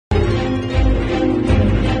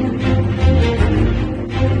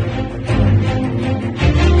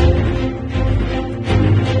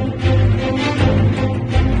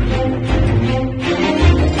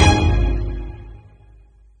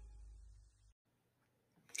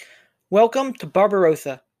Welcome to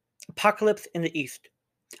Barbarossa, Apocalypse in the East.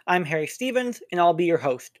 I'm Harry Stevens, and I'll be your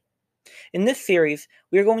host. In this series,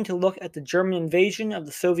 we are going to look at the German invasion of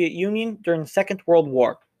the Soviet Union during the Second World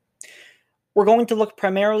War. We're going to look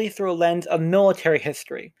primarily through a lens of military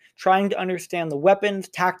history, trying to understand the weapons,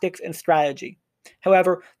 tactics, and strategy.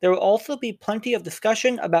 However, there will also be plenty of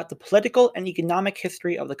discussion about the political and economic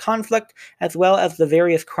history of the conflict, as well as the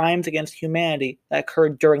various crimes against humanity that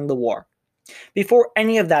occurred during the war. Before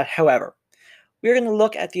any of that, however, we're going to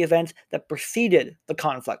look at the events that preceded the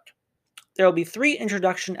conflict. There will be 3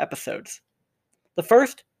 introduction episodes. The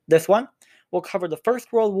first, this one, will cover the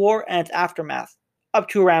First World War and its aftermath, up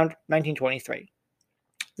to around 1923.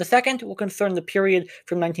 The second will concern the period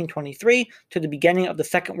from 1923 to the beginning of the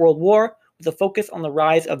Second World War, with a focus on the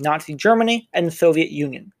rise of Nazi Germany and the Soviet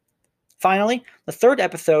Union. Finally, the third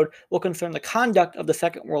episode will concern the conduct of the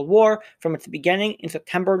Second World War from its beginning in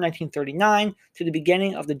September 1939 to the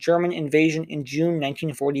beginning of the German invasion in June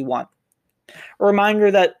 1941. A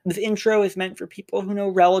reminder that this intro is meant for people who know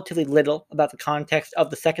relatively little about the context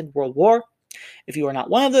of the Second World War. If you are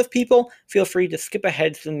not one of those people, feel free to skip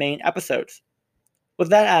ahead to the main episodes.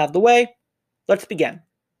 With that out of the way, let's begin.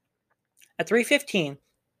 At 3:15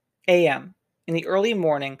 a.m. in the early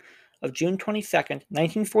morning of June 22,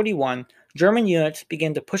 1941, German units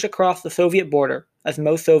began to push across the Soviet border as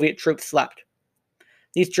most Soviet troops slept.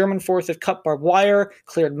 These German forces cut barbed wire,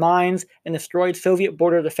 cleared mines, and destroyed Soviet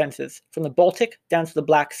border defenses from the Baltic down to the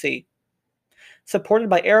Black Sea. Supported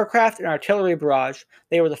by aircraft and artillery barrage,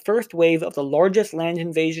 they were the first wave of the largest land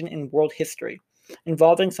invasion in world history,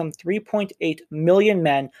 involving some 3.8 million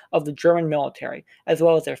men of the German military, as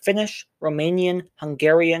well as their Finnish, Romanian,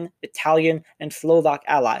 Hungarian, Italian, and Slovak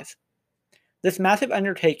allies. This massive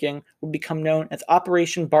undertaking would become known as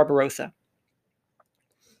Operation Barbarossa.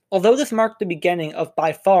 Although this marked the beginning of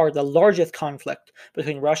by far the largest conflict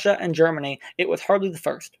between Russia and Germany, it was hardly the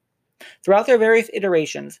first. Throughout their various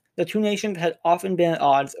iterations, the two nations had often been at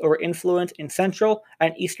odds over influence in Central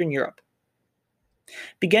and Eastern Europe.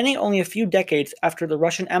 Beginning only a few decades after the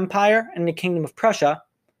Russian Empire and the Kingdom of Prussia,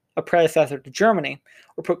 a predecessor to Germany,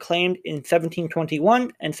 were proclaimed in 1721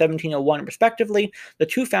 and 1701 respectively, the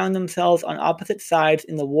two found themselves on opposite sides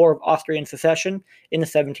in the War of Austrian Succession in the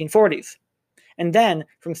 1740s. And then,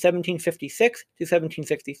 from 1756 to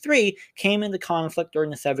 1763, came in the conflict during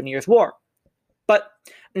the 7 Years' War. But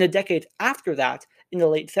in the decades after that, in the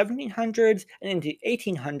late 1700s and into the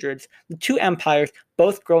 1800s, the two empires,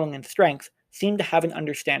 both growing in strength, seemed to have an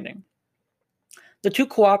understanding. The two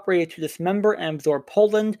cooperated to dismember and absorb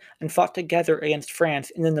Poland and fought together against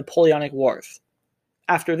France in the Napoleonic Wars.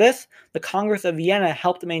 After this, the Congress of Vienna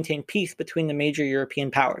helped maintain peace between the major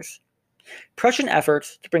European powers. Prussian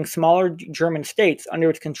efforts to bring smaller German states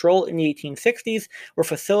under its control in the 1860s were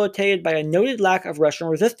facilitated by a noted lack of Russian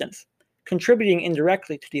resistance, contributing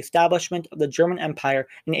indirectly to the establishment of the German Empire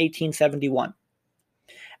in 1871.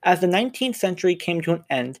 As the 19th century came to an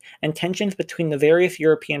end and tensions between the various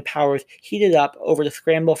European powers heated up over the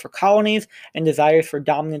scramble for colonies and desires for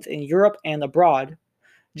dominance in Europe and abroad,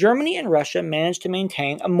 Germany and Russia managed to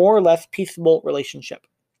maintain a more or less peaceable relationship.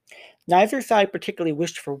 Neither side particularly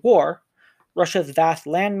wished for war. Russia's vast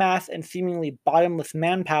landmass and seemingly bottomless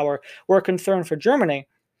manpower were a concern for Germany,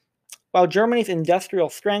 while Germany's industrial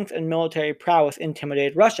strength and military prowess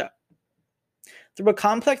intimidated Russia. Through a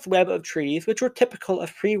complex web of treaties which were typical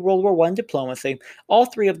of pre-World War I diplomacy, all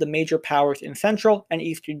three of the major powers in Central and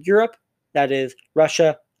Eastern Europe, that is,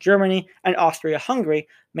 Russia, Germany, and Austria-Hungary,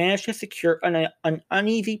 managed to secure an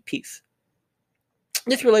uneasy peace.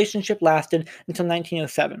 This relationship lasted until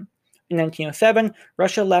 1907. In 1907,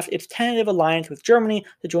 Russia left its tentative alliance with Germany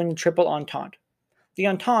to join the Triple Entente. The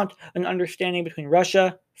Entente, an understanding between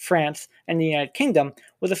Russia, France, and the United Kingdom,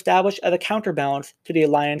 was established as a counterbalance to the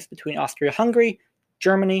alliance between Austria-Hungary,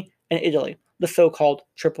 Germany, and Italy, the so-called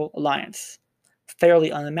Triple Alliance. Fairly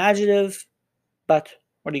unimaginative, but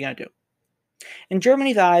what are you going to do? In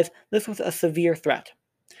Germany's eyes, this was a severe threat.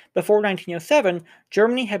 Before 1907,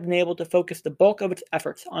 Germany had been able to focus the bulk of its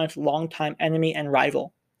efforts on its longtime enemy and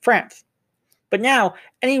rival, France. But now,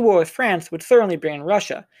 any war with France would thoroughly bring in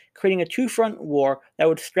Russia, creating a two-front war that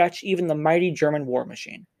would stretch even the mighty German war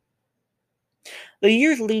machine. The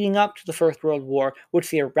years leading up to the First World War would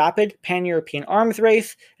see a rapid pan-European arms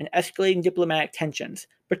race and escalating diplomatic tensions,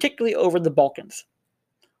 particularly over the Balkans.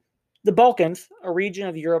 The Balkans, a region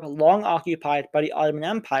of Europe long occupied by the Ottoman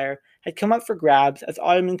Empire, had come up for grabs as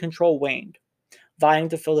Ottoman control waned. Vying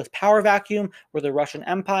to fill this power vacuum were the Russian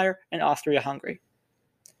Empire and Austria-Hungary.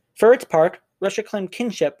 For its part, Russia claimed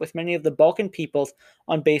kinship with many of the Balkan peoples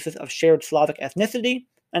on basis of shared Slavic ethnicity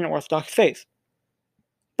and Orthodox faith.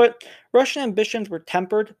 But Russian ambitions were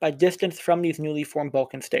tempered by distance from these newly formed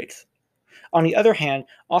Balkan states. On the other hand,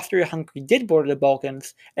 Austria-Hungary did border the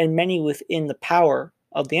Balkans, and many within the power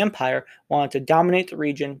of the empire wanted to dominate the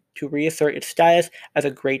region to reassert its status as a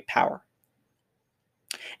great power.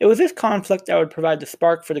 It was this conflict that would provide the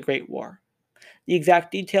spark for the Great War. The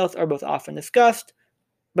exact details are both often discussed,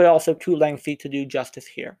 but also too lengthy to do justice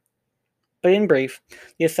here. But in brief,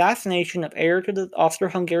 the assassination of heir to the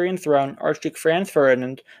Austro-Hungarian throne, Archduke Franz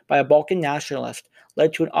Ferdinand, by a Balkan nationalist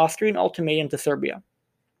led to an Austrian ultimatum to Serbia.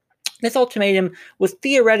 This ultimatum was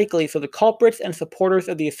theoretically so the culprits and supporters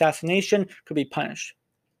of the assassination could be punished.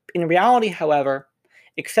 In reality, however,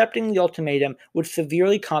 accepting the ultimatum would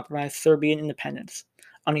severely compromise Serbian independence.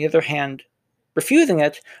 On the other hand, refusing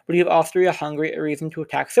it would give Austria-Hungary a reason to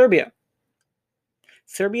attack Serbia.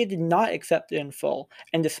 Serbia did not accept it in full,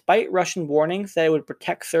 and despite Russian warnings that it would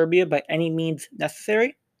protect Serbia by any means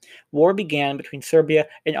necessary, war began between Serbia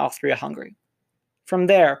and Austria-Hungary. From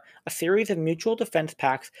there, a series of mutual defense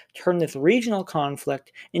pacts turned this regional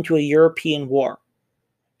conflict into a European war,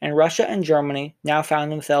 and Russia and Germany now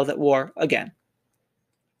found themselves at war again.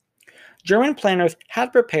 German planners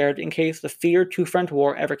had prepared in case the feared two-front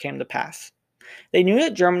war ever came to pass. They knew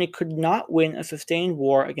that Germany could not win a sustained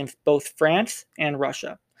war against both France and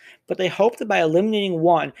Russia, but they hoped that by eliminating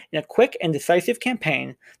one in a quick and decisive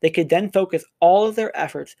campaign, they could then focus all of their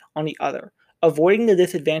efforts on the other, avoiding the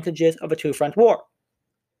disadvantages of a two-front war.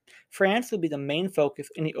 France would be the main focus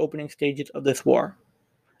in the opening stages of this war.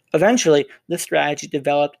 Eventually, this strategy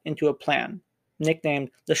developed into a plan, nicknamed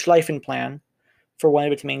the Schlieffen Plan, for one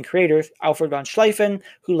of its main creators, Alfred von Schlieffen,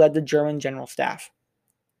 who led the German General Staff.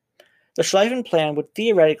 The Schlieffen Plan would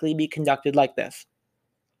theoretically be conducted like this.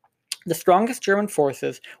 The strongest German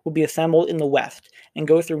forces would be assembled in the west and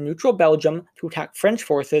go through neutral Belgium to attack French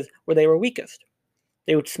forces where they were weakest.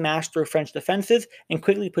 They would smash through French defenses and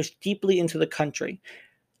quickly push deeply into the country,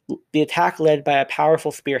 the attack led by a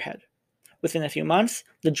powerful spearhead. Within a few months,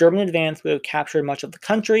 the German advance would have captured much of the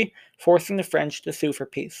country, forcing the French to sue for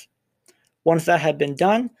peace. Once that had been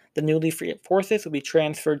done, the newly freed forces would be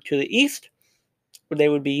transferred to the east, where they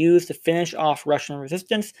would be used to finish off Russian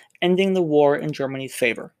resistance, ending the war in Germany's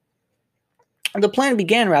favor. The plan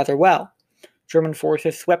began rather well. German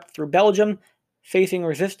forces swept through Belgium, facing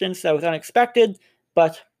resistance that was unexpected,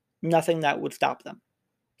 but nothing that would stop them.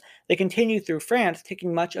 They continued through France,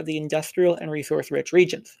 taking much of the industrial and resource-rich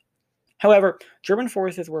regions. However, German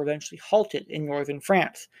forces were eventually halted in northern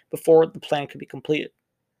France before the plan could be completed.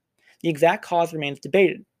 The exact cause remains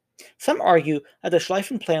debated. Some argue that the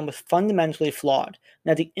Schlieffen Plan was fundamentally flawed,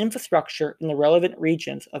 and that the infrastructure in the relevant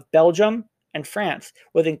regions of Belgium and France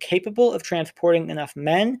was incapable of transporting enough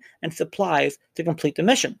men and supplies to complete the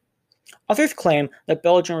mission. Others claim that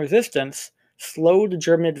Belgian resistance slowed the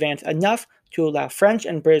German advance enough to allow French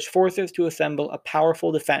and British forces to assemble a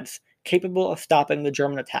powerful defense capable of stopping the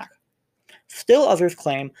German attack. Still others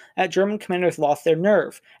claim that German commanders lost their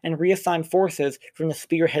nerve and reassigned forces from the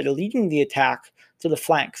spearhead leading the attack to the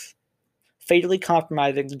flanks, fatally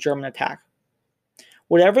compromising the German attack.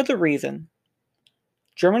 Whatever the reason,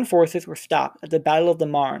 German forces were stopped at the Battle of the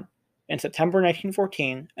Marne in September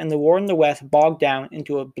 1914, and the war in the West bogged down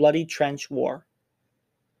into a bloody trench war.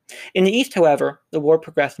 In the East, however, the war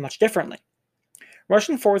progressed much differently.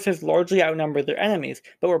 Russian forces largely outnumbered their enemies,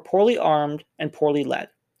 but were poorly armed and poorly led.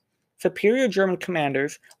 Superior German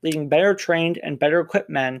commanders, leading better trained and better equipped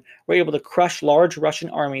men, were able to crush large Russian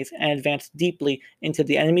armies and advance deeply into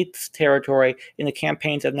the enemy's territory in the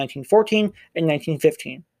campaigns of 1914 and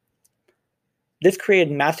 1915. This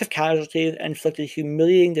created massive casualties and inflicted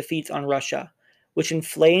humiliating defeats on Russia, which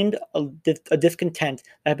inflamed a discontent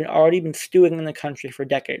that had already been stewing in the country for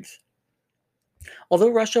decades. Although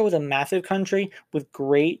Russia was a massive country with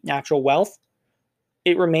great natural wealth,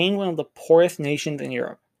 it remained one of the poorest nations in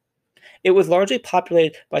Europe. It was largely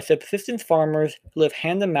populated by subsistence farmers who lived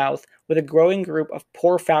hand-to-mouth, with a growing group of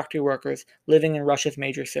poor factory workers living in Russia's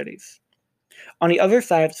major cities. On the other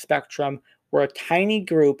side of the spectrum were a tiny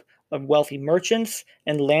group of wealthy merchants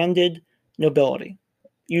and landed nobility,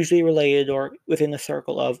 usually related or within the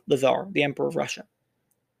circle of the Tsar, the Emperor of Russia.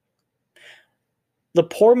 The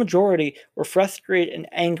poor majority were frustrated and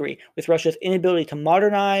angry with Russia's inability to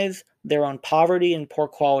modernize, their own poverty and poor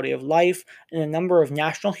quality of life, and a number of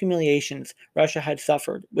national humiliations Russia had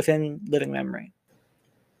suffered within living memory.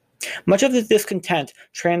 Much of this discontent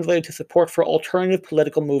translated to support for alternative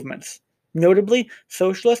political movements. Notably,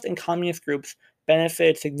 socialist and communist groups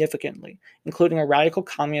benefited significantly, including a radical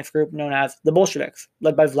communist group known as the Bolsheviks,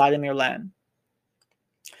 led by Vladimir Lenin.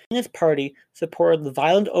 The Communist Party supported the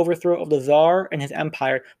violent overthrow of the Tsar and his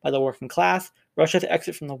empire by the working class, Russia's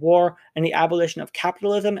exit from the war, and the abolition of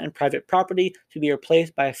capitalism and private property to be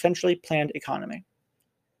replaced by a centrally planned economy.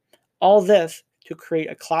 All this to create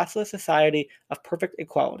a classless society of perfect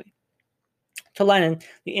equality. To Lenin,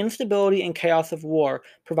 the instability and chaos of war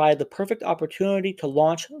provided the perfect opportunity to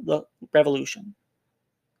launch the revolution.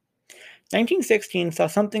 1916 saw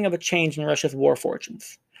something of a change in Russia's war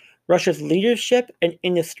fortunes. Russia's leadership and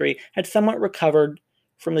industry had somewhat recovered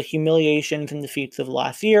from the humiliations and defeats of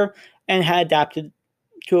last year and had adapted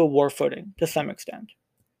to a war footing to some extent.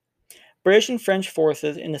 British and French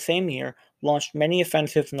forces in the same year launched many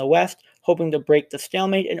offensives in the west, hoping to break the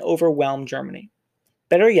stalemate and overwhelm Germany.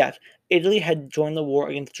 Better yet, Italy had joined the war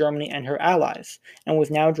against Germany and her allies, and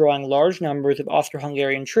was now drawing large numbers of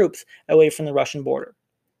Austro-Hungarian troops away from the Russian border.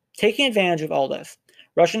 Taking advantage of all this,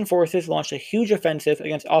 Russian forces launched a huge offensive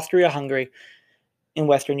against Austria-Hungary in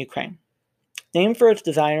western Ukraine. Named for its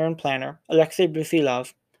designer and planner, Alexei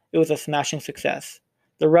Brusilov, it was a smashing success.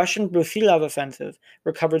 The Russian Brusilov offensive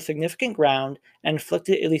recovered significant ground and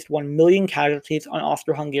inflicted at least 1 million casualties on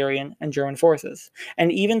Austro-Hungarian and German forces,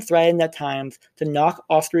 and even threatened at times to knock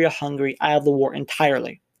Austria-Hungary out of the war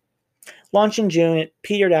entirely. Launched in June, it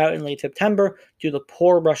petered out in late September due to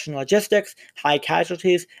poor Russian logistics, high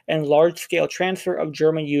casualties, and large-scale transfer of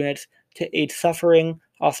German units to aid suffering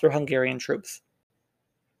Austro-Hungarian troops.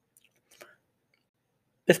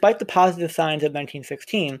 Despite the positive signs of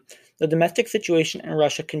 1916, the domestic situation in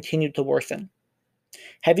Russia continued to worsen.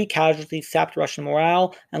 Heavy casualties sapped Russian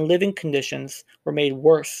morale, and living conditions were made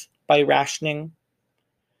worse by rationing.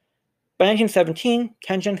 By 1917,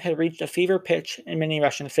 tensions had reached a fever pitch in many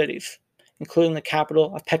Russian cities, including the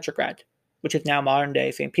capital of Petrograd, which is now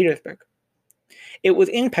modern-day St. Petersburg. It was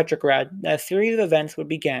in Petrograd that a series of events would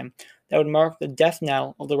begin that would mark the death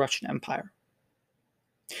knell of the Russian Empire.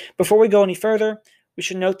 Before we go any further, we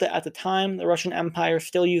should note that at the time, the Russian Empire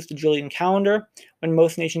still used the Julian calendar, when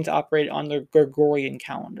most nations operated on the Gregorian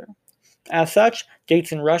calendar. As such,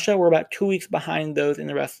 dates in Russia were about 2 weeks behind those in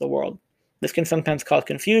the rest of the world. This can sometimes cause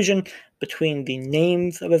confusion between the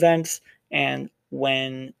names of events and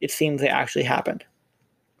when it seems they actually happened.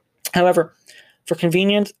 However, for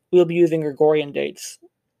convenience, we'll be using Gregorian dates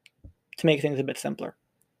to make things a bit simpler.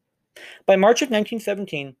 By March of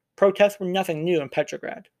 1917, protests were nothing new in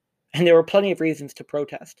Petrograd, and there were plenty of reasons to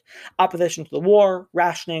protest. Opposition to the war,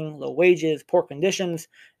 rationing, low wages, poor conditions,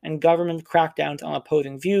 and government crackdowns on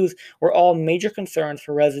opposing views were all major concerns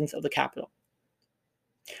for residents of the capital.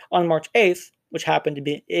 On March 8th, which happened to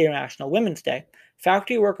be International Women's Day,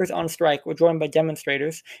 factory workers on strike were joined by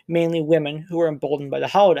demonstrators, mainly women who were emboldened by the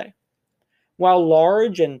holiday. While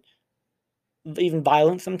large and even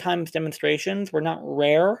violent sometimes demonstrations were not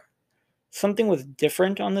rare, something was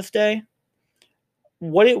different on this day.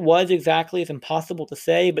 What it was exactly is impossible to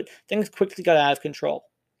say, but things quickly got out of control.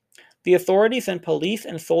 The authorities sent police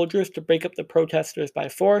and soldiers to break up the protesters by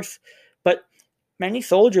force, but many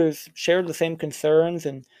soldiers shared the same concerns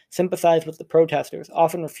and sympathized with the protesters,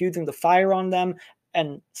 often refusing to fire on them,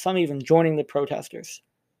 and some even joining the protesters.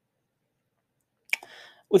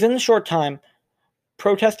 Within a short time,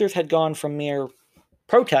 protesters had gone from mere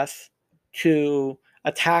protests to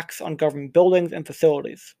attacks on government buildings and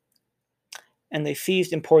facilities. And they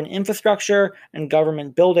seized important infrastructure and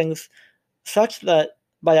government buildings, such that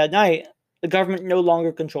by that night, the government no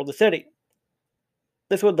longer controlled the city.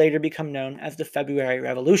 This would later become known as the February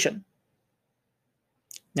Revolution.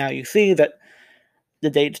 Now you see that the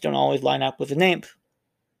dates don't always line up with the names.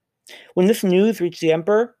 When this news reached the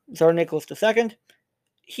emperor, Tsar Nicholas II,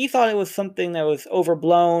 he thought it was something that was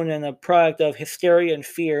overblown and a product of hysteria and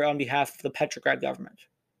fear on behalf of the Petrograd government.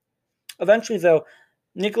 Eventually, though,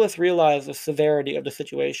 Nicholas realized the severity of the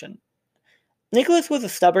situation. Nicholas was a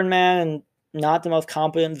stubborn man and not the most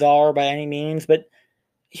competent Tsar by any means, but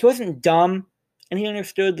he wasn't dumb, and he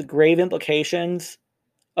understood the grave implications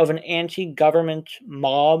of an anti-government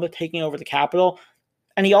mob taking over the capital,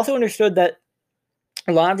 and he also understood that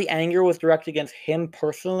a lot of the anger was directed against him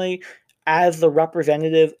personally as the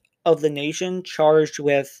representative of the nation charged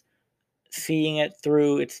with seeing it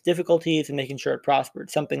through its difficulties and making sure it prospered,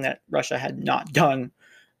 something that Russia had not done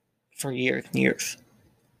for years and years.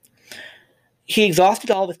 He exhausted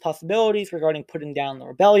all of his possibilities regarding putting down the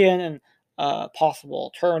rebellion and possible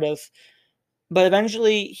alternatives, but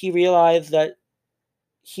eventually he realized that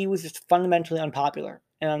he was just fundamentally unpopular,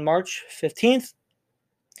 and on March 15th,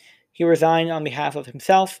 he resigned on behalf of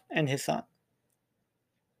himself and his son.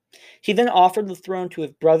 He then offered the throne to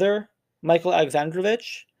his brother, Michael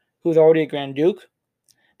Alexandrovich, who was already a Grand Duke,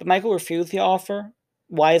 but Michael refused the offer,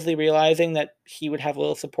 wisely realizing that he would have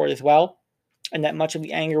little support as well, and that much of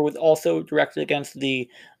the anger was also directed against the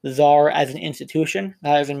Tsar as an institution,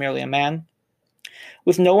 rather than merely a man.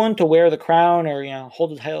 With no one to wear the crown or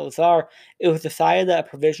hold the title of Tsar, it was decided that a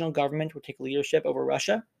provisional government would take leadership over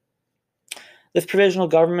Russia. This provisional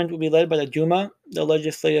government would be led by the Duma, the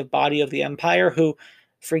legislative body of the empire, who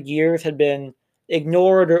for years had been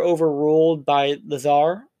ignored or overruled by the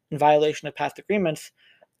Tsar in violation of past agreements.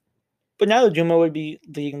 But now the Duma would be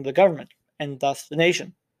leading the government, and thus the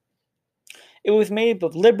nation. It was made up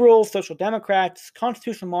of liberals, social democrats,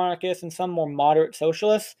 constitutional monarchists, and some more moderate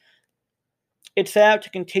socialists. It set out to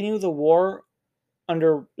continue the war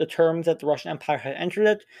under the terms that the Russian Empire had entered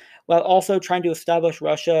it, while also trying to establish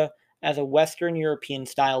Russia as a Western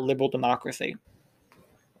European-style liberal democracy.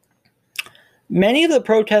 Many of the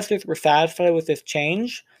protesters were satisfied with this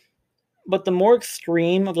change, but the more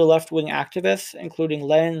extreme of the left-wing activists, including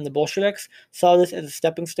Lenin and the Bolsheviks, saw this as a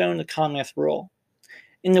stepping stone to communist rule.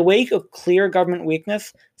 In the wake of clear government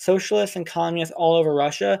weakness, socialists and communists all over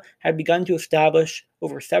Russia had begun to establish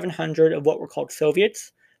over 700 of what were called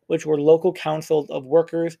Soviets, which were local councils of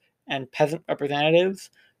workers and peasant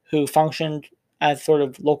representatives who functioned as sort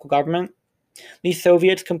of local government. These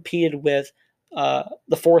Soviets competed with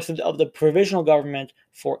the forces of the provisional government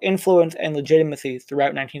for influence and legitimacy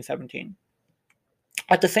throughout 1917.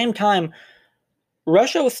 At the same time,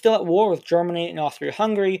 Russia was still at war with Germany and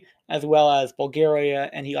Austria-Hungary, as well as Bulgaria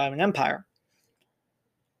and the Ottoman Empire.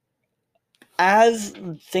 As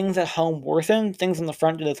things at home worsened, things on the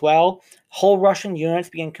front did as well. Whole Russian units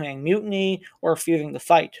began committing mutiny or refusing to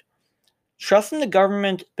fight. Trust in the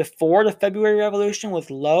government before the February Revolution was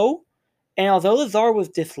low, and although the Tsar was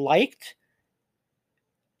disliked,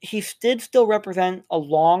 he did still represent a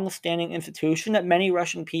long-standing institution that many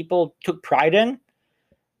Russian people took pride in.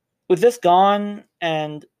 With this gone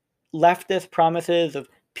and leftist promises of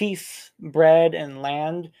peace, bread, and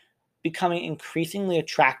land becoming increasingly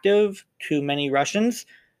attractive to many Russians,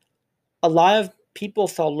 a lot of people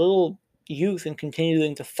saw little use in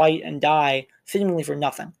continuing to fight and die seemingly for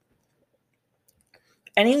nothing.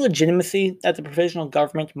 Any legitimacy that the provisional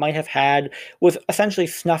government might have had was essentially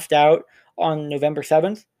snuffed out on November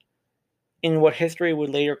 7th in what history would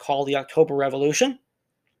later call the October Revolution.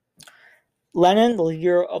 Lenin, the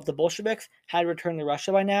leader of the Bolsheviks, had returned to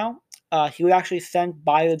Russia by now. He was actually sent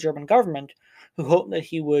by the German government, who hoped that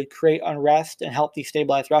he would create unrest and help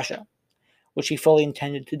destabilize Russia, which he fully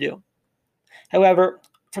intended to do. However,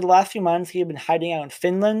 for the last few months, he had been hiding out in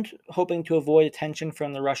Finland, hoping to avoid attention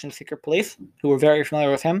from the Russian secret police, who were very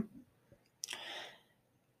familiar with him.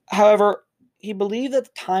 However, he believed that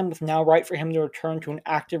the time was now right for him to return to an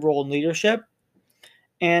active role in leadership,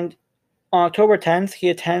 and on October 10th, he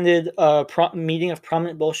attended a meeting of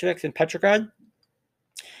prominent Bolsheviks in Petrograd.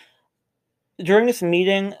 During this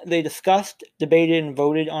meeting, they discussed, debated, and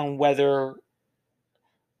voted on whether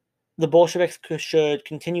the Bolsheviks should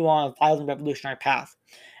continue on a violent revolutionary path.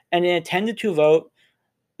 And in a 10-2 vote,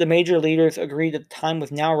 the major leaders agreed that the time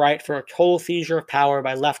was now right for a total seizure of power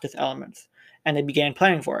by leftist elements, and they began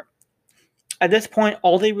planning for it. At this point,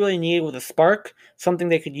 all they really needed was a spark, something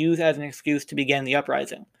they could use as an excuse to begin the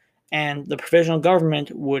uprising, and the provisional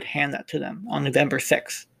government would hand that to them on November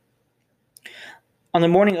 6th. On the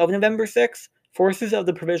morning of November 6th, forces of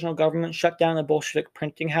the provisional government shut down the Bolshevik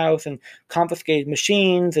printing house and confiscated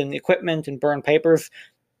machines and equipment and burned papers.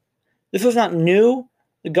 This was not new.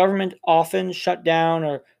 The government often shut down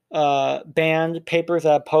or banned papers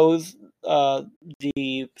that opposed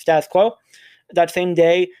the status quo. That same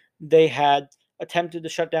day, they had attempted to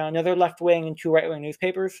shut down another left-wing and 2 right-wing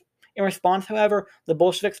newspapers. In response, however, the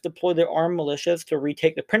Bolsheviks deployed their armed militias to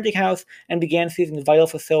retake the printing house and began seizing vital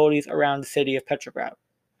facilities around the city of Petrograd.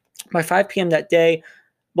 By 5 p.m. that day,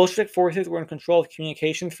 Bolshevik forces were in control of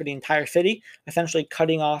communications for the entire city, essentially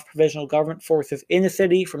cutting off provisional government forces in the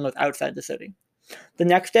city from those outside the city. The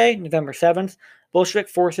next day, November 7th, Bolshevik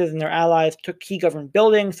forces and their allies took key government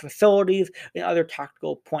buildings, facilities, and other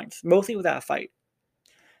tactical points, mostly without a fight.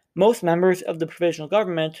 Most members of the provisional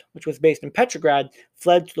government, which was based in Petrograd,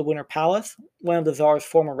 fled to the Winter Palace, one of the Tsar's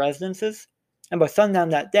former residences, and by sundown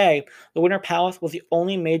that day, the Winter Palace was the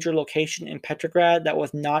only major location in Petrograd that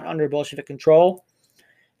was not under Bolshevik control.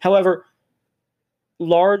 However,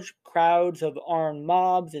 large crowds of armed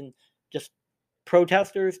mobs and just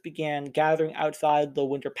protesters began gathering outside the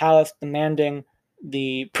Winter Palace, demanding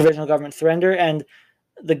the provisional government surrender, and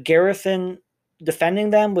the garrison defending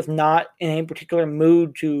them was not in any particular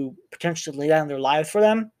mood to potentially lay down their lives for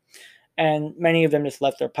them, and many of them just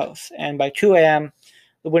left their posts. And by 2 a.m.,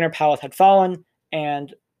 the Winter Palace had fallen,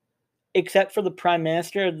 and except for the prime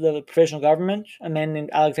minister of the provisional government, a man named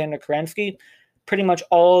Alexander Kerensky, pretty much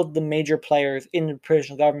all of the major players in the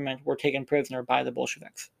provisional government were taken prisoner by the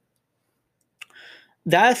Bolsheviks.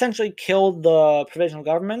 That essentially killed the provisional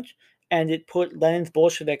government, and it put Lenin's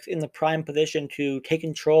Bolsheviks in the prime position to take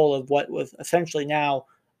control of what was essentially now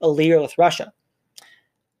a leaderless Russia.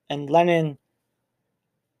 And Lenin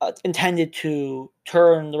intended to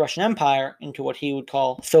turn the Russian Empire into what he would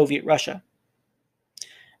call Soviet Russia.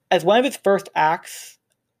 As one of his first acts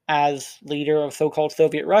as leader of so-called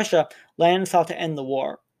Soviet Russia, Lenin sought to end the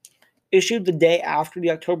war. Issued the day after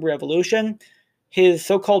the October Revolution, his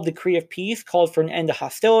so-called decree of peace called for an end to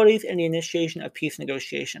hostilities and the initiation of peace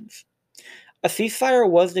negotiations. A ceasefire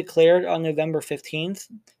was declared on November 15th,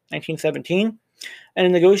 1917, and the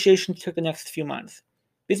negotiations took the next few months.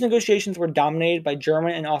 These negotiations were dominated by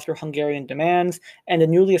German and Austro-Hungarian demands, and the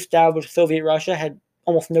newly established Soviet Russia had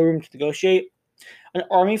almost no room to negotiate. An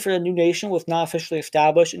army for the new nation was not officially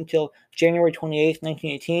established until January 28,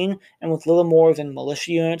 1918, and with little more than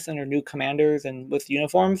militia units under new commanders and with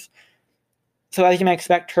uniforms. So as you might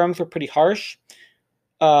expect, terms were pretty harsh.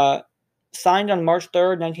 Signed on March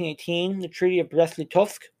 3rd, 1918, the Treaty of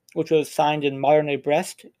Brest-Litovsk, which was signed in modern-day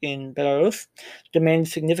Brest in Belarus, demanded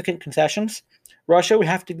significant concessions. Russia would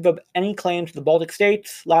have to give up any claims to the Baltic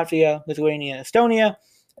states, Latvia, Lithuania, and Estonia,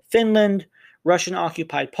 Finland,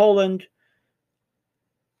 Russian-occupied Poland,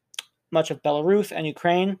 much of Belarus and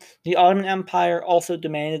Ukraine. The Ottoman Empire also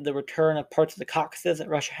demanded the return of parts of the Caucasus that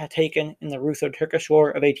Russia had taken in the Russo-Turkish War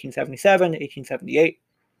of 1877 to 1878.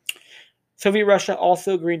 Soviet Russia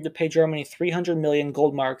also agreed to pay Germany 300 million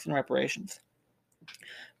gold marks in reparations.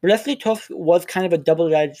 Brest-Litovsk was kind of a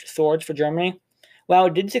double-edged sword for Germany. While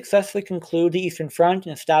it did successfully conclude the Eastern Front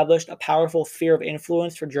and established a powerful sphere of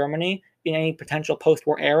influence for Germany in any potential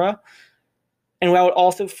post-war era, and while it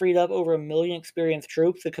also freed up over 1 million experienced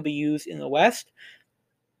troops that could be used in the West,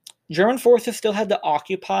 German forces still had to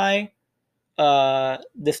occupy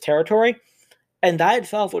this territory, and that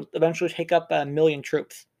itself would eventually take up 1 million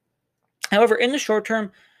troops. However, in the short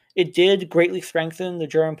term, it did greatly strengthen the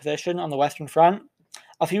German position on the Western Front.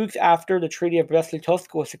 A few weeks after the Treaty of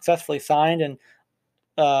Brest-Litovsk was successfully signed and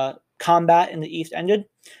combat in the East ended,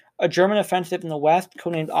 a German offensive in the West,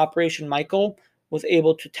 codenamed Operation Michael, was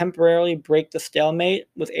able to temporarily break the stalemate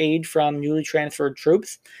with aid from newly transferred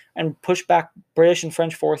troops and push back British and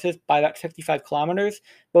French forces by about 55 kilometers,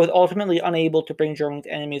 but was ultimately unable to bring Germany's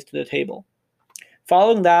enemies to the table.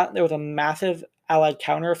 Following that, there was a massive Allied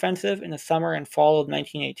counteroffensive in the summer and fall of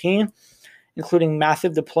 1918, including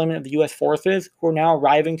massive deployment of the U.S. forces, who are now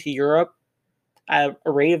arriving to Europe at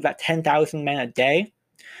a rate of about 10,000 men a day.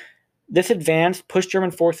 This advance pushed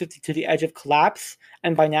German forces to the edge of collapse,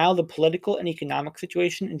 and by now the political and economic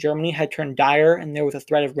situation in Germany had turned dire, and there was a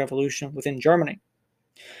threat of revolution within Germany.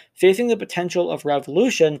 Facing the potential of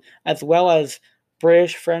revolution, as well as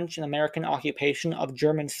British, French, and American occupation of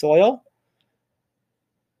German soil,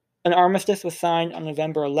 an armistice was signed on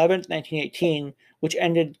November 11, 1918, which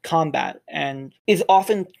ended combat and is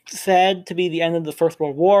often said to be the end of the First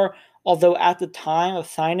World War, although at the time of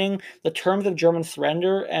signing, the terms of German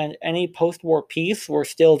surrender and any post-war peace were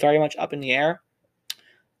still very much up in the air.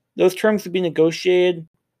 Those terms would be negotiated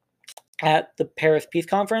at the Paris Peace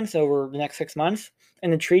Conference over the next 6 months,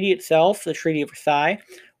 and the treaty itself, the Treaty of Versailles,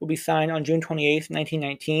 will be signed on June 28,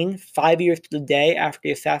 1919, 5 years to the day after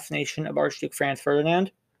the assassination of Archduke Franz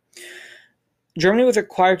Ferdinand. Germany was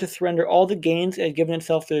required to surrender all the gains it had given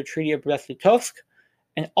itself through the Treaty of Brest-Litovsk,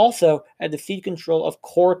 and also had to cede control of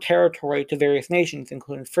core territory to various nations,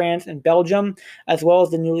 including France and Belgium, as well as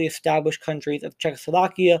the newly established countries of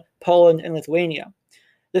Czechoslovakia, Poland, and Lithuania.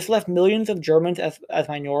 This left millions of Germans as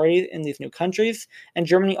minorities in these new countries, and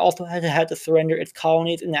Germany also had to surrender its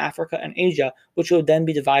colonies in Africa and Asia, which would then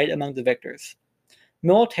be divided among the victors.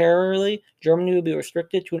 Militarily, Germany would be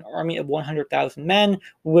restricted to an army of 100,000 men,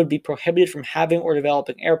 who would be prohibited from having or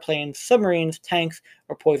developing airplanes, submarines, tanks,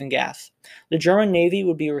 or poison gas. The German Navy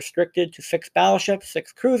would be restricted to 6 battleships,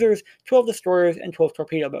 6 cruisers, 12 destroyers, and 12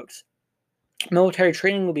 torpedo boats. Military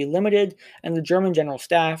training would be limited, and the German General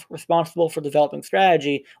Staff, responsible for developing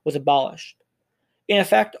strategy, was abolished. In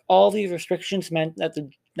effect, all these restrictions meant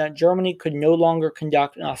that Germany could no longer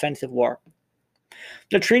conduct an offensive war.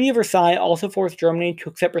 The Treaty of Versailles also forced Germany to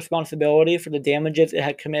accept responsibility for the damages it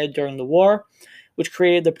had committed during the war, which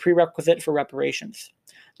created the prerequisite for reparations.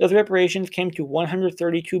 Those reparations came to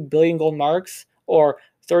 132 billion gold marks, or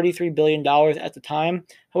 $33 billion at the time.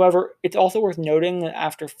 However, it's also worth noting that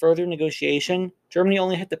after further negotiation, Germany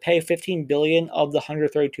only had to pay 15 billion of the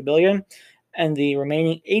 132 billion, and the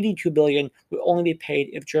remaining 82 billion would only be paid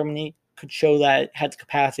if Germany could show that it had the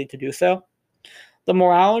capacity to do so. The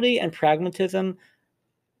morality and pragmatism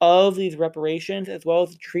of these reparations, as well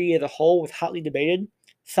as the treaty as a whole, was hotly debated.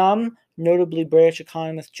 Some, Notably, British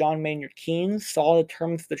economist John Maynard Keynes saw the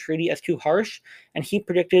terms of the treaty as too harsh, and he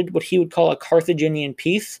predicted what he would call a Carthaginian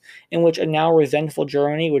peace, in which a now resentful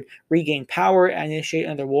Germany would regain power and initiate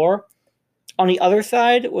another war. On the other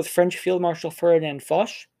side was French Field Marshal Ferdinand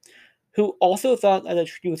Foch, who also thought that the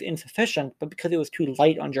treaty was insufficient, but because it was too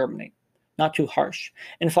light on Germany, not too harsh.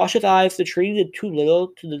 In Foch's eyes, the treaty did too little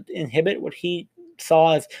to inhibit what he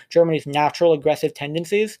saw as Germany's natural aggressive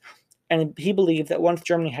tendencies, and he believed that once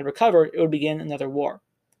Germany had recovered, it would begin another war.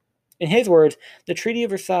 In his words, the Treaty of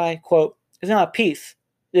Versailles, quote, is not a peace,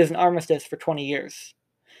 it is an armistice for 20 years.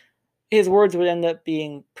 His words would end up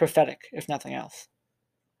being prophetic, if nothing else.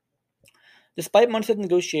 Despite months of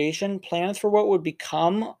negotiation, plans for what would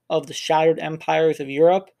become of the shattered empires of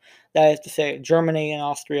Europe, that is to say, Germany and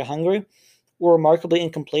Austria-Hungary, were remarkably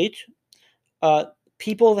incomplete.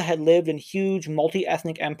 People that had lived in huge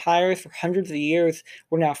multi-ethnic empires for hundreds of years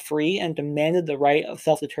were now free and demanded the right of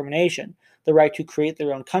self-determination, the right to create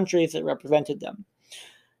their own countries that represented them.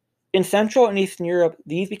 In Central and Eastern Europe,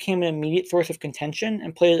 these became an immediate source of contention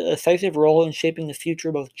and played a decisive role in shaping the future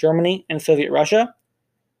of both Germany and Soviet Russia.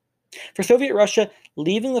 For Soviet Russia,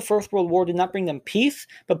 leaving the First World War did not bring them peace,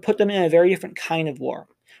 but put them in a very different kind of war.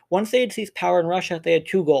 Once they had seized power in Russia, they had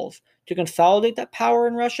two goals: to consolidate that power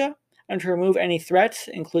in Russia and to remove any threats,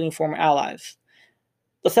 including former allies.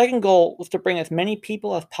 The second goal was to bring as many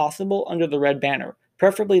people as possible under the Red Banner,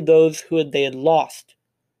 preferably those who they had lost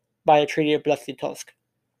by the Treaty of Brest-Litovsk.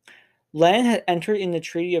 Lenin had entered in the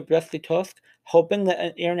Treaty of Brest-Litovsk hoping that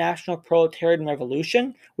an international proletarian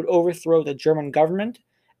revolution would overthrow the German government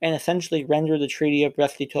and essentially render the Treaty of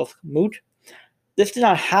Brest-Litovsk moot. This did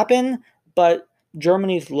not happen, but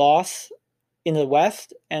Germany's loss in the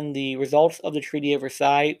West and the results of the Treaty of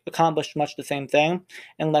Versailles accomplished much the same thing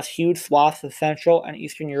and left huge swaths of Central and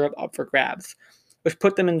Eastern Europe up for grabs, which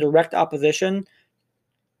put them in direct opposition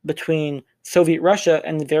between Soviet Russia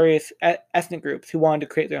and the various ethnic groups who wanted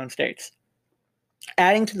to create their own states.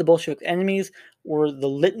 Adding to the Bolshevik enemies were the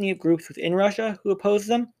litany of groups within Russia who opposed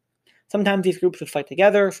them. Sometimes these groups would fight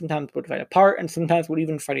together, sometimes would fight apart, and sometimes would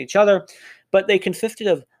even fight each other, but they consisted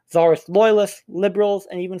of Tsarist loyalists, liberals,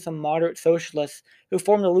 and even some moderate socialists who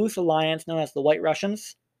formed a loose alliance known as the White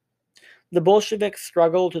Russians. The Bolsheviks'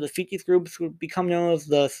 struggle to defeat these groups would become known as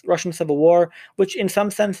the Russian Civil War, which in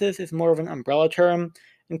some senses is more of an umbrella term,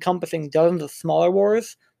 encompassing dozens of smaller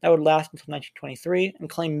wars that would last until 1923 and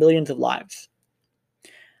claim millions of lives.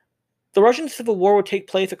 The Russian Civil War would take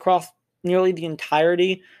place across nearly the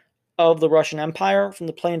entirety of the Russian Empire, from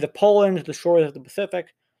the plains of Poland to the shores of the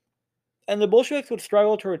Pacific, and the Bolsheviks would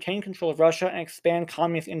struggle to retain control of Russia and expand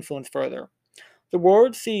communist influence further. The war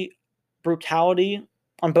would see brutality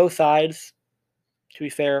on both sides. To be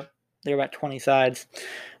fair, there were about 20 sides,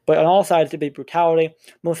 but on all sides there'd be brutality.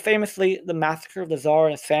 Most famously, the massacre of the Tsar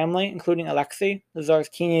and his family, including Alexei, the Tsar's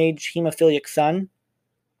teenage hemophiliac son.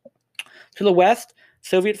 To the west,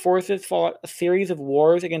 Soviet forces fought a series of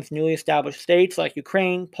wars against newly established states like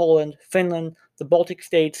Ukraine, Poland, Finland, the Baltic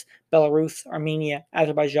states, Belarus, Armenia,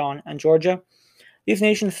 Azerbaijan, and Georgia. These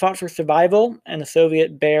nations fought for survival, and the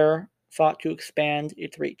Soviet Bear fought to expand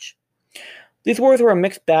its reach. These wars were a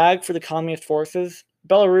mixed bag for the communist forces.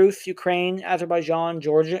 Belarus, Ukraine, Azerbaijan,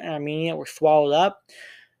 Georgia, and Armenia were swallowed up,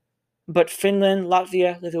 but Finland,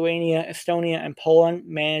 Latvia, Lithuania, Estonia, and Poland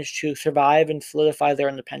managed to survive and solidify their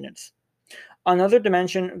independence. On another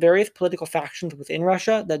dimension, various political factions within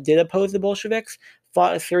Russia that did oppose the Bolsheviks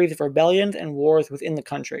fought a series of rebellions and wars within the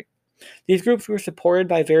country. These groups were supported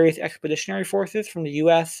by various expeditionary forces from the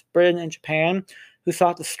US, Britain, and Japan, who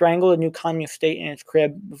sought to strangle the new communist state in its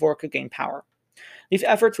crib before it could gain power. These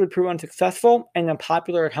efforts would prove unsuccessful and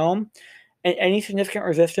unpopular at home, and any significant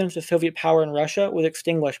resistance to Soviet power in Russia was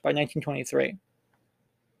extinguished by 1923.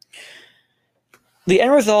 The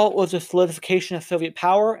end result was the solidification of Soviet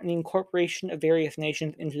power and the incorporation of various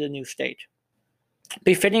nations into the new state.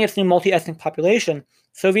 Befitting its new multi-ethnic population,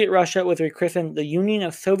 Soviet Russia was rechristened the Union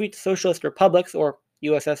of Soviet Socialist Republics, or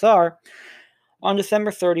USSR, on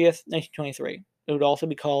December 30th, 1923. It would also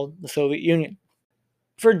be called the Soviet Union.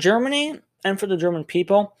 For Germany and for the German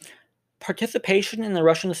people, participation in the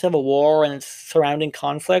Russian Civil War and its surrounding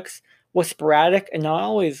conflicts was sporadic and not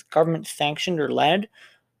always government-sanctioned or led.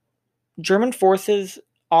 German forces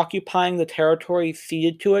occupying the territory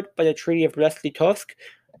ceded to it by the Treaty of Brest-Litovsk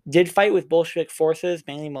did fight with Bolshevik forces,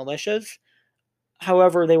 mainly militias.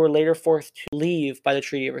 However, they were later forced to leave by the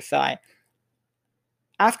Treaty of Versailles.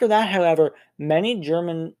 After that, however, many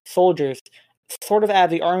German soldiers, sort of out of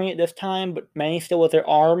the army at this time, but many still with their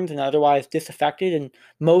arms and otherwise disaffected and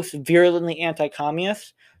most virulently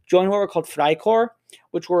anti-communist, joined what were called Freikorps,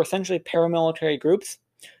 which were essentially paramilitary groups.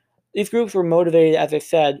 These groups were motivated, as I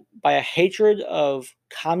said, by a hatred of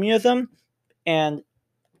communism and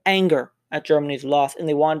anger at Germany's loss, and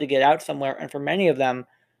they wanted to get out somewhere. And for many of them,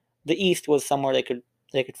 the East was somewhere they could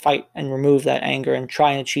fight and remove that anger and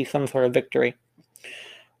try and achieve some sort of victory.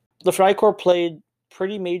 The Freikorps played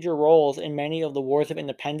pretty major roles in many of the wars of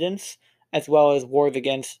independence, as well as wars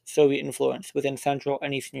against Soviet influence within Central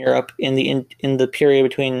and Eastern Europe in the period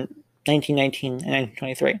between 1919 and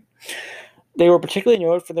 1923. They were particularly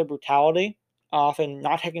noted for their brutality, often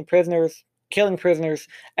not taking prisoners, killing prisoners,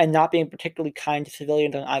 and not being particularly kind to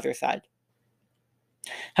civilians on either side.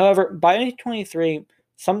 However, by 1923,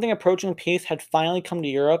 something approaching peace had finally come to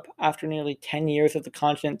Europe after nearly 10 years of the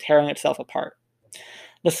continent tearing itself apart.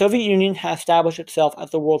 The Soviet Union had established itself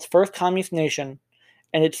as the world's first communist nation,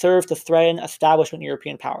 and it served to threaten establishment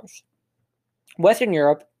European powers. Western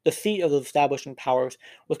Europe, the seat of the establishing powers,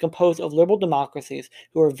 was composed of liberal democracies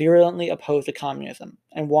who were virulently opposed to communism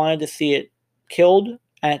and wanted to see it killed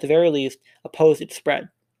and, at the very least, opposed its spread.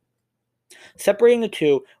 Separating the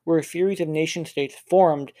two were a series of nation-states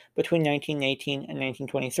formed between 1918 and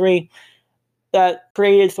 1923 that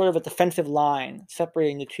created sort of a defensive line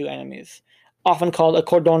separating the two enemies, often called a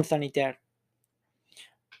cordon sanitaire.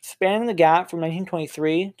 Spanning the gap from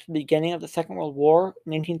 1923 to the beginning of the Second World War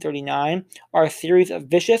in 1939 are a series of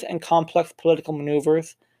vicious and complex political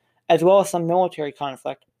maneuvers, as well as some military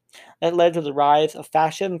conflict, that led to the rise of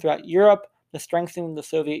fascism throughout Europe, the strengthening of the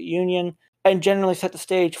Soviet Union, and generally set the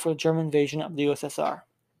stage for the German invasion of the USSR.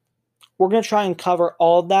 We're going to try and cover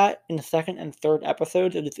all of that in the second and third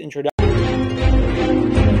episodes of this introduction.